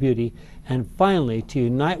in his beauty, and finally to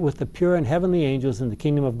unite with the pure and heavenly angels in the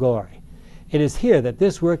kingdom of glory. It is here that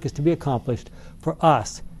this work is to be accomplished for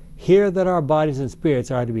us, here that our bodies and spirits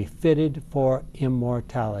are to be fitted for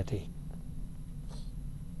immortality.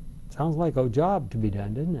 Sounds like a job to be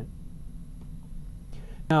done, doesn't it?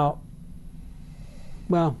 Now,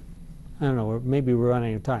 well, I don't know, maybe we're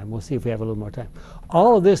running out of time. We'll see if we have a little more time.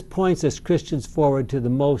 All of this points us Christians forward to the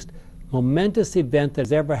most momentous event that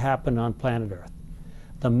has ever happened on planet Earth.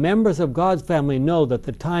 The members of God's family know that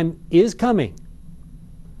the time is coming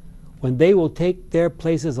when they will take their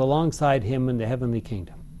places alongside him in the heavenly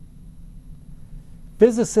kingdom.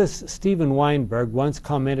 Physicist Steven Weinberg once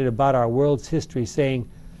commented about our world's history, saying,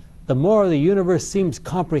 "The more the universe seems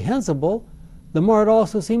comprehensible, the more it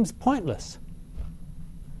also seems pointless."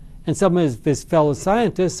 And some of his fellow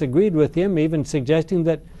scientists agreed with him, even suggesting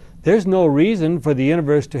that there's no reason for the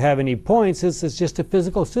universe to have any points, since it's just a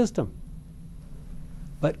physical system.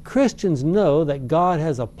 But Christians know that God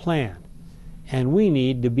has a plan, and we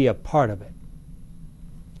need to be a part of it.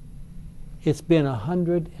 It's been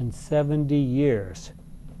 170 years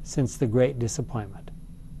since the Great Disappointment.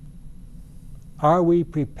 Are we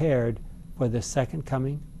prepared for the second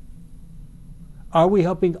coming? Are we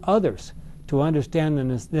helping others to understand the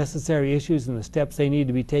necessary issues and the steps they need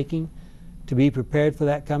to be taking to be prepared for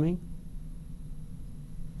that coming?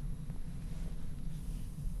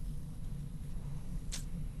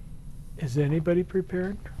 Is anybody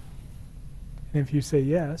prepared? And if you say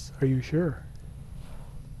yes, are you sure?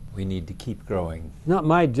 We need to keep growing. Not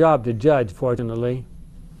my job to judge, fortunately.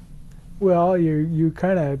 Well, you're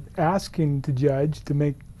kind of asking to judge to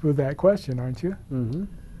make with that question, aren't you? Mm-hmm.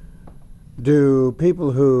 Do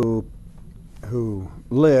people who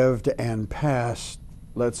lived and passed,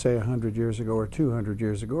 let's say 100 years ago or 200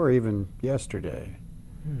 years ago or even yesterday,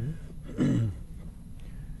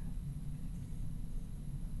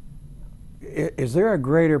 is there a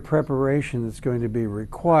greater preparation that's going to be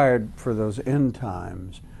required for those end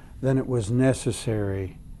times than it was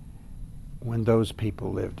necessary when those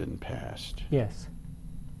people lived and passed? Yes.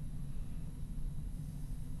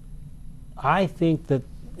 I think that,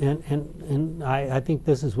 and I think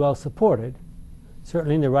this is well supported,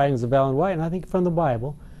 certainly in the writings of Ellen White, and I think from the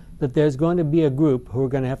Bible, that there's going to be a group who are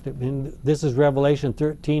going to have to, and this is Revelation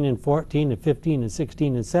 13 and 14 and 15 and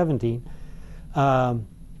 16 and 17,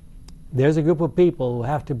 there's a group of people who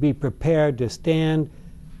have to be prepared to stand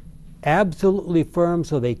absolutely firm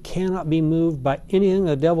so they cannot be moved by anything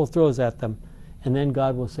the devil throws at them. And then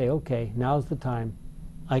God will say, okay, now's the time.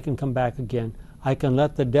 I can come back again. I can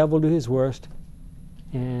let the devil do his worst,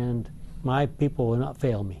 and my people will not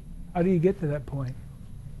fail me. How do you get to that point?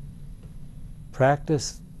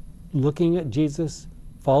 Practice looking at Jesus,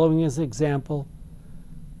 following his example,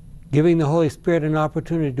 giving the Holy Spirit an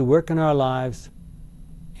opportunity to work in our lives,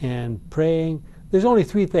 and praying. There's only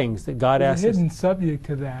three things that God asks us. There's a hidden subject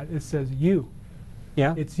to that. It says you.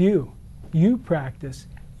 Yeah? It's you. You practice.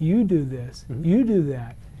 You do this. Mhm. You do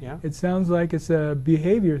that. Yeah. It sounds like it's a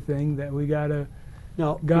behavior thing that we gotta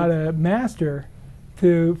master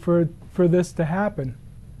for this to happen.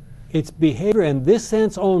 It's behavior in this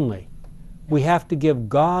sense only. We have to give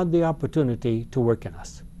God the opportunity to work in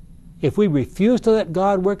us. If we refuse to let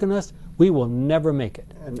God work in us, we will never make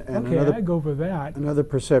it. And Okay, I go for that. Another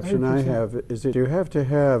perception I 100%. have is that you have to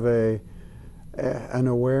have an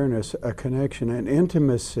awareness, a connection, an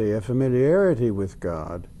intimacy, a familiarity with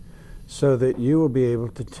God, so that you will be able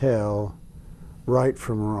to tell right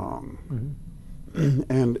from wrong. Mm-hmm.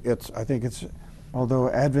 And I think it's, although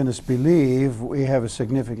Adventists believe we have a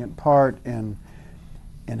significant part in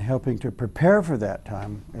helping to prepare for that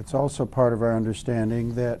time, it's also part of our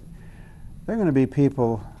understanding that there are going to be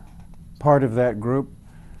people, part of that group,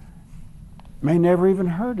 may never even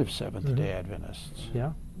heard of Seventh-day Adventists.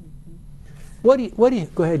 Yeah. What do you,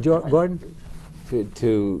 go ahead, Gordon.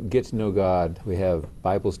 To get to know God, we have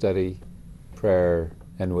Bible study, prayer,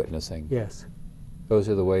 and witnessing. Yes. Those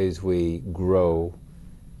are the ways we grow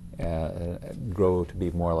to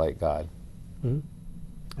be more like God. Mm-hmm.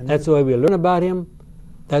 And that's the way we learn about him.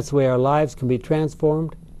 That's the way our lives can be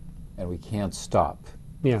transformed. And we can't stop.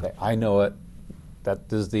 Yeah. Say, I know it. This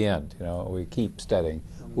is the end. We keep studying.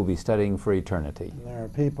 We'll be studying for eternity. And there are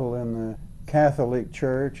people in Catholic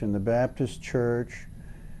Church and the Baptist Church,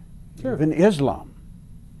 Sure. even Islam,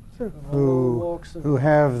 Sure. who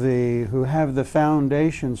have the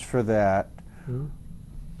foundations for that,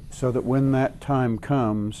 so that when that time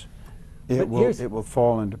comes, it will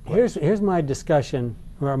fall into place. Here's my discussion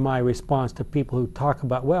or my response to people who talk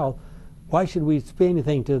about, well, why should we say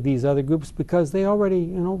anything to these other groups? Because they already,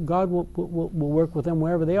 God will work with them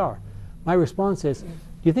wherever they are. My response is, do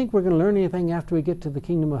you think we're going to learn anything after we get to the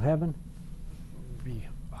kingdom of heaven? We'll be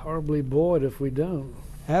horribly bored if we don't.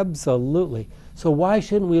 Absolutely. So why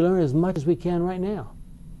shouldn't we learn as much as we can right now?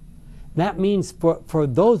 That means for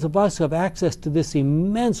those of us who have access to this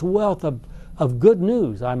immense wealth of good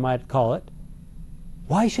news, I might call it,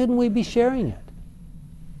 why shouldn't we be sharing it?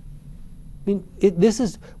 I mean, this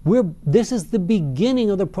is the beginning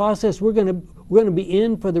of the process we're going to be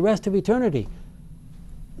in for the rest of eternity.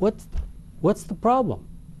 What's the problem?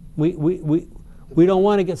 We don't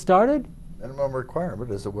want to get started? Minimum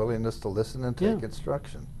requirement is a willingness to listen and take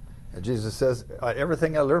instruction. And Jesus says,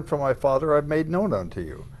 everything I learned from my Father I've made known unto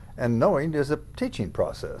you. And knowing is a teaching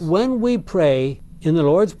process. When we pray in the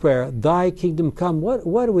Lord's Prayer, Thy kingdom come,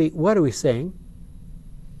 what are we saying?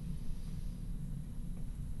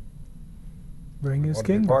 Bring His Want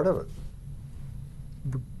to be kingdom. part of it.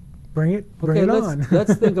 Bring it on.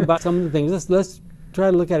 Let's think about some of the things. Let's try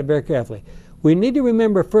to look at it very carefully. We need to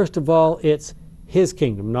remember, first of all, it's His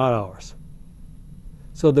kingdom, not ours.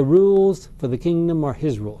 So the rules for the kingdom are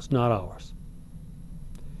His rules, not ours.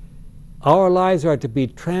 Our lives are to be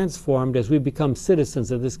transformed as we become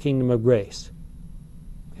citizens of this kingdom of grace.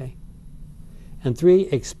 Okay? And 3,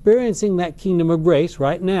 experiencing that kingdom of grace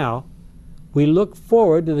right now, we look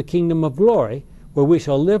forward to the kingdom of glory, where we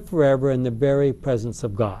shall live forever in the very presence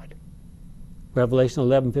of God. Revelation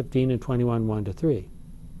 11:15 and 21, 1-3.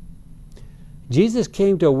 Jesus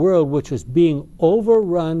came to a world which was being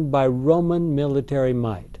overrun by Roman military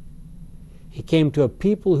might. He came to a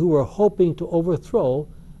people who were hoping to overthrow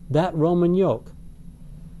that Roman yoke.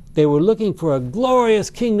 They were looking for a glorious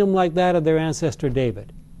kingdom like that of their ancestor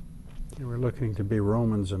David. They were looking to be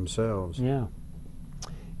Romans themselves. Yeah.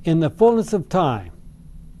 In the fullness of time,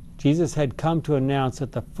 Jesus had come to announce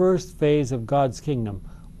that the first phase of God's kingdom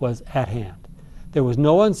was at hand. There was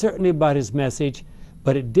no uncertainty about His message,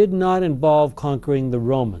 but it did not involve conquering the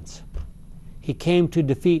Romans. He came to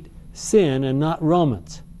defeat sin and not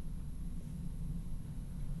Romans.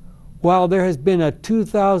 While there has been a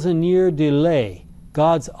 2,000-year delay,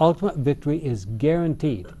 God's ultimate victory is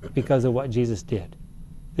guaranteed because of what Jesus did.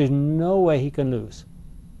 There's no way He can lose.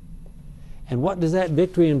 And what does that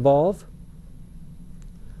victory involve?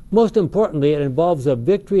 Most importantly, it involves a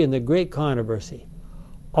victory in the great controversy.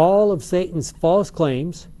 All of Satan's false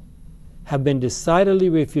claims have been decidedly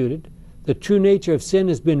refuted. The true nature of sin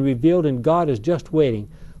has been revealed, and God is just waiting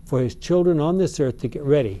for His children on this earth to get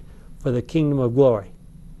ready for the kingdom of glory.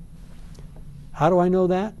 How do I know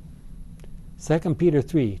that? 2 Peter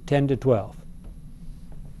 3:10-12.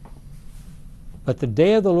 But the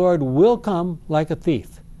day of the Lord will come like a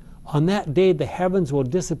thief. On that day the heavens will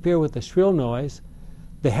disappear with a shrill noise,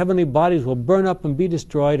 the heavenly bodies will burn up and be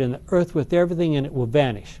destroyed, and the earth with everything in it will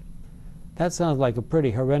vanish. That sounds like a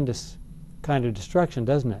pretty horrendous kind of destruction,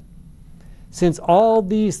 doesn't it? Since all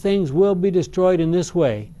these things will be destroyed in this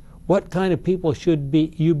way, what kind of people should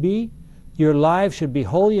you be? Your lives should be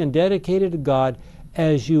holy and dedicated to God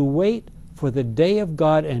as you wait for the day of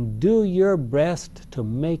God and do your best to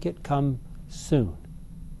make it come soon.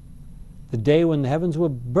 The day when the heavens will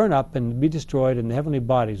burn up and be destroyed and the heavenly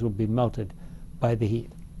bodies will be melted by the heat.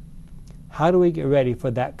 How do we get ready for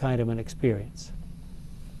that kind of an experience?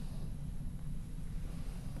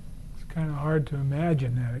 It's kind of hard to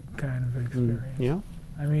imagine that kind of experience. Yeah.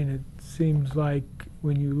 I mean, it seems like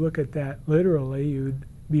when you look at that literally, you'd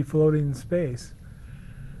be floating in space.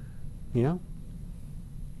 Yeah.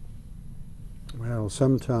 Well,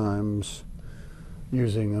 sometimes,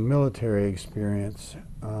 using a military experience,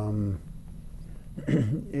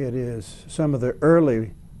 it is some of the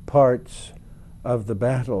early parts of the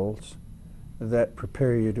battles that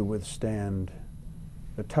prepare you to withstand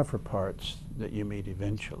the tougher parts that you meet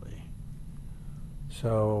eventually.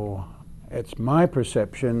 So it's my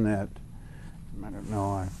perception that, I don't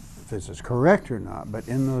know if this is correct or not, but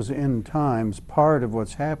in those end times, part of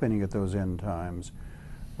what's happening at those end times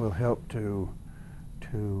will help to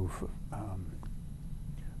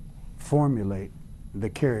formulate the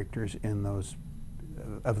characters in those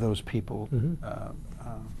of those people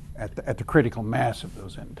at the critical mass of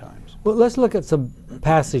those end times. Well, let's look at some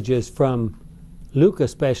passages from Luke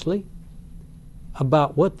especially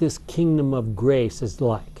about what this kingdom of grace is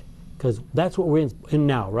like, because that's what we're in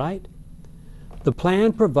now, right? The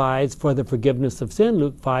plan provides for the forgiveness of sin,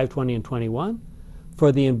 Luke 5:20 and 21,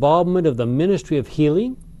 for the involvement of the ministry of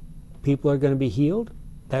healing. People are going to be healed.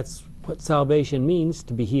 That's what salvation means,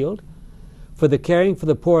 to be healed. For the caring for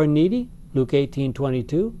the poor and needy, Luke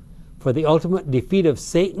 18:22. For the ultimate defeat of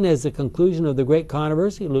Satan as the conclusion of the great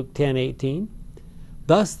controversy, Luke 10:18.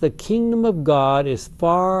 Thus, the kingdom of God is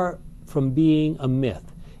far from being a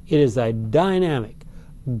myth. It is a dynamic,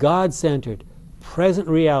 God-centered, present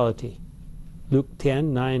reality. Luke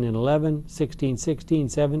 10:9 and 11, 16:16,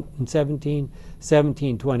 7 and 17,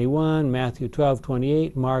 17:21, Matthew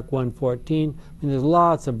 12:28, Mark 1:14. There's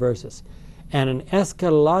lots of verses. And an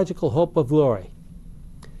eschatological hope of glory.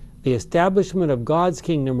 The establishment of God's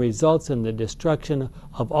kingdom results in the destruction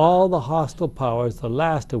of all the hostile powers, the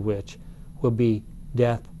last of which will be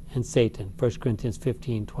death and Satan. 1 Corinthians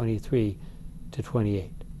 15:23 to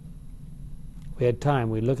 28. We had time.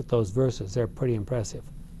 We look at those verses. They're pretty impressive.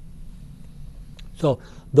 So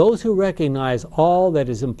those who recognize all that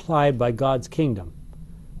is implied by God's kingdom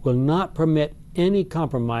will not permit any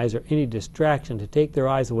compromise or any distraction to take their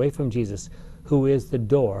eyes away from Jesus, who is the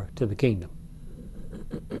door to the kingdom.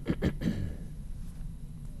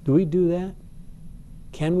 Do we do that?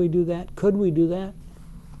 Can we do that? Could we do that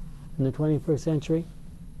in the 21st century?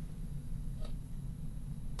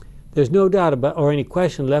 There's no doubt about, or any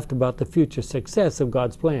question left about the future success of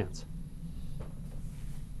God's plans.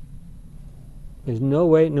 There's no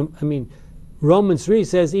way, Romans 3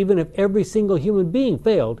 says even if every single human being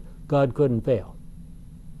failed, God couldn't fail.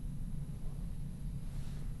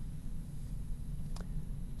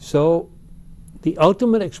 So, the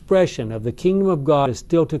ultimate expression of the kingdom of God is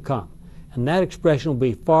still to come. And that expression will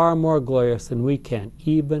be far more glorious than we can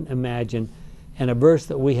even imagine. And a verse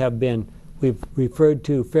that we've referred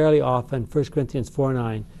to fairly often, 1 Corinthians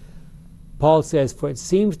 4:9, Paul says, "For it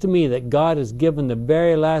seems to me that God has given the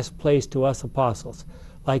very last place to us apostles,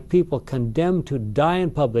 like people condemned to die in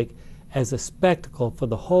public as a spectacle for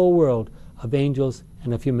the whole world of angels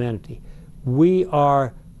and of humanity." We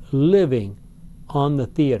are living on the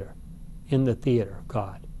theater, in the theater of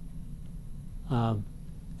God.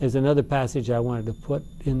 There's another passage I wanted to put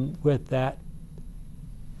in with that.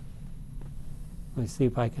 Let me see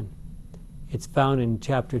if I can. It's found in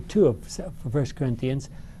chapter 2 of 1 Corinthians,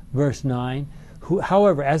 verse 9.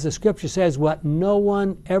 However, as the scripture says, what no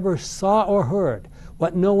one ever saw or heard,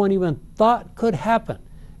 what no one even thought could happen,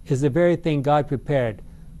 is the very thing God prepared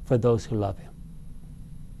for those who love Him.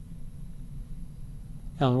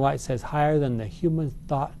 Ellen White says, higher than the human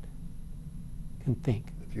thought can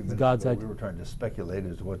think. A few minutes God's ago, we were trying to speculate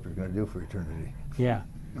as to what we're going to do for eternity. Yeah,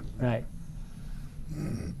 right.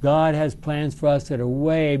 God has plans for us that are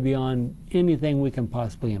way beyond anything we can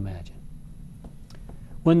possibly imagine.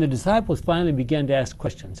 When the disciples finally began to ask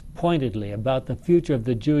questions pointedly about the future of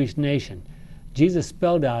the Jewish nation, Jesus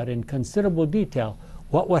spelled out in considerable detail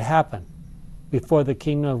what would happen before the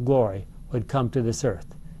kingdom of glory would come to this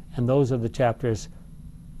earth. And those are the chapters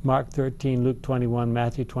Mark 13, Luke 21,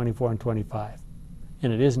 Matthew 24, and 25.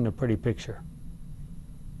 And it isn't a pretty picture.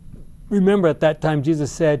 Remember, at that time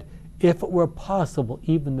Jesus said, if it were possible,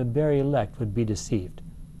 even the very elect would be deceived.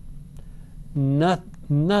 None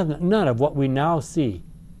of what we now see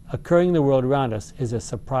occurring in the world around us is a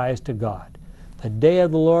surprise to God. The day of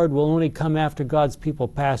the Lord will only come after God's people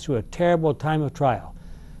pass through a terrible time of trial.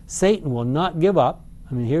 Satan will not give up.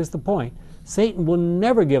 Here's the point. Satan will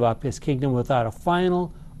never give up his kingdom without a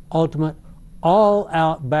final, ultimate,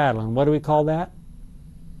 all-out battle. And what do we call that?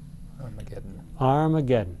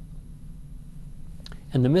 Armageddon.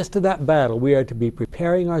 In the midst of that battle, we are to be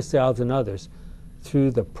preparing ourselves and others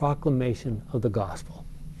through the proclamation of the gospel.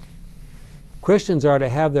 Christians are to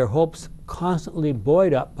have their hopes constantly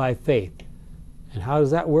buoyed up by faith. And how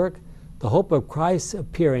does that work? The hope of Christ's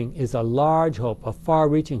appearing is a large hope, a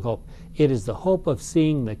far-reaching hope. It is the hope of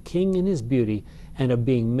seeing the King in His beauty and of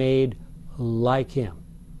being made like Him.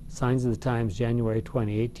 Signs of the Times, January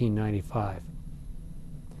 20, 1895.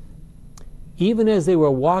 Even as they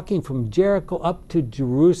were walking from Jericho up to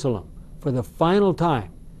Jerusalem for the final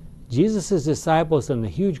time, Jesus' disciples and the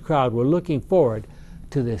huge crowd were looking forward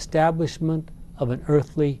to the establishment of an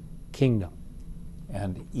earthly kingdom.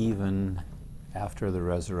 And even after the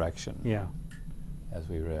resurrection, as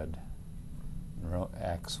we read in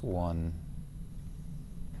Acts 1.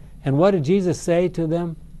 And what did Jesus say to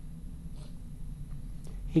them?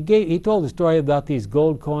 He told the story about these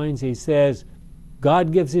gold coins. He says,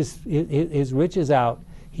 God gives his riches out.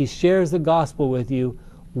 He shares the gospel with you.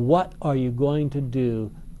 What are you going to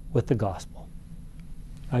do with the gospel?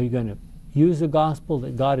 Are you going to use the gospel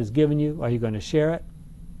that God has given you? Are you going to share it?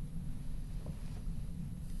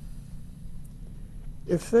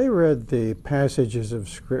 If they read the passages of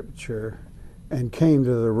Scripture and came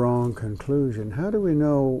to the wrong conclusion, how do we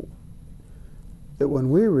know that when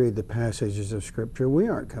we read the passages of Scripture, we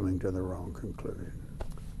aren't coming to the wrong conclusion?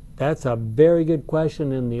 That's a very good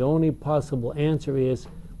question, and the only possible answer is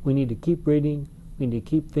we need to keep reading, we need to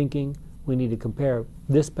keep thinking, we need to compare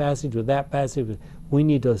this passage with that passage. We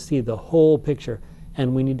need to see the whole picture,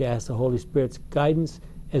 and we need to ask the Holy Spirit's guidance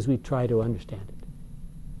as we try to understand it.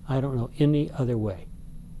 I don't know any other way.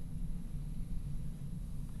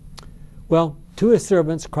 Well, to his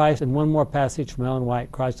servants, Christ, and one more passage from Ellen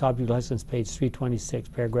White, Christ's Object Lessons, page 326,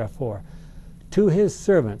 paragraph 4. To his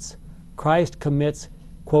servants, Christ commits,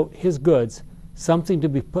 quote, his goods, something to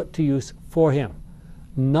be put to use for him.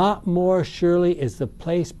 Not more surely is the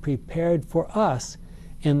place prepared for us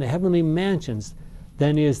in the heavenly mansions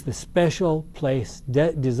than is the special place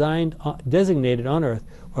designated on earth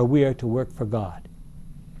where we are to work for God.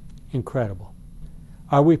 Incredible.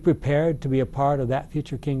 Are we prepared to be a part of that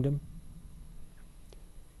future kingdom?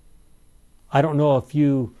 I don't know if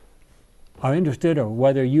you are interested or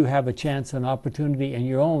whether you have a chance and opportunity in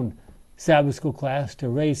your own Sabbath school class to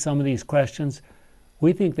raise some of these questions.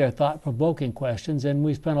 We think they're thought-provoking questions, and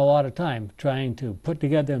we spent a lot of time trying to put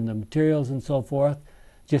together the materials and so forth,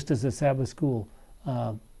 just as the Sabbath school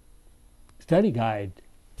study guide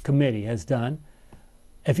committee has done.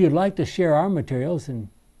 If you'd like to share our materials and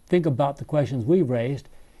think about the questions we've raised,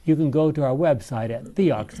 you can go to our website at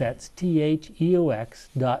theox, that's theox.org,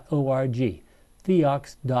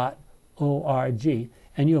 theox.org,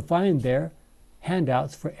 and you'll find there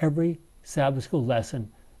handouts for every Sabbath school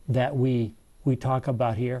lesson that we talk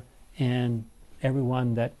about here, and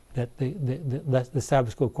everyone that the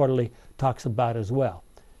Sabbath School Quarterly talks about as well.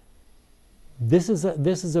 This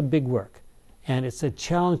is a big work, and it's a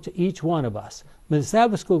challenge to each one of us. But the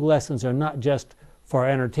Sabbath School lessons are not just for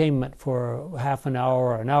entertainment for half an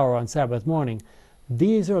hour or an hour on Sabbath morning.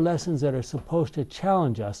 These are lessons that are supposed to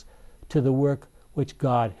challenge us to the work which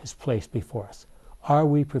God has placed before us. Are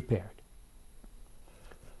we prepared?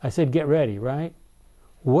 I said get ready, right?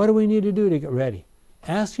 What do we need to do to get ready?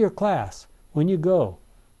 Ask your class when you go.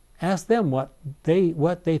 Ask them what they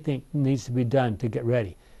think needs to be done to get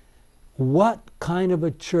ready. What kind of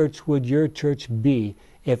a church would your church be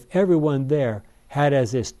if everyone there had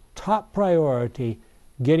as its top priority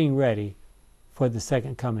getting ready for the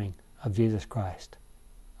second coming of Jesus Christ?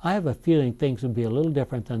 I have a feeling things would be a little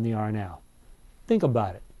different than they are now. Think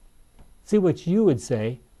about it. See what you would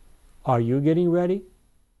say. Are you getting ready?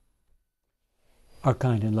 Our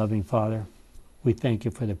kind and loving Father, we thank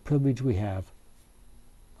you for the privilege we have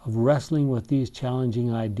of wrestling with these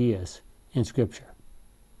challenging ideas in Scripture.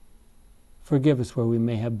 Forgive us where we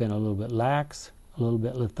may have been a little bit lax, a little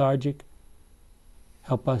bit lethargic.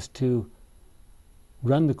 Help us to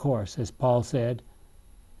run the course, as Paul said,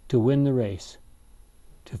 to win the race,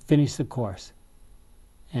 to finish the course.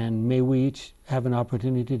 And may we each have an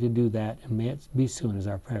opportunity to do that, and may it be soon, is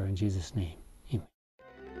our prayer in Jesus' name. Amen.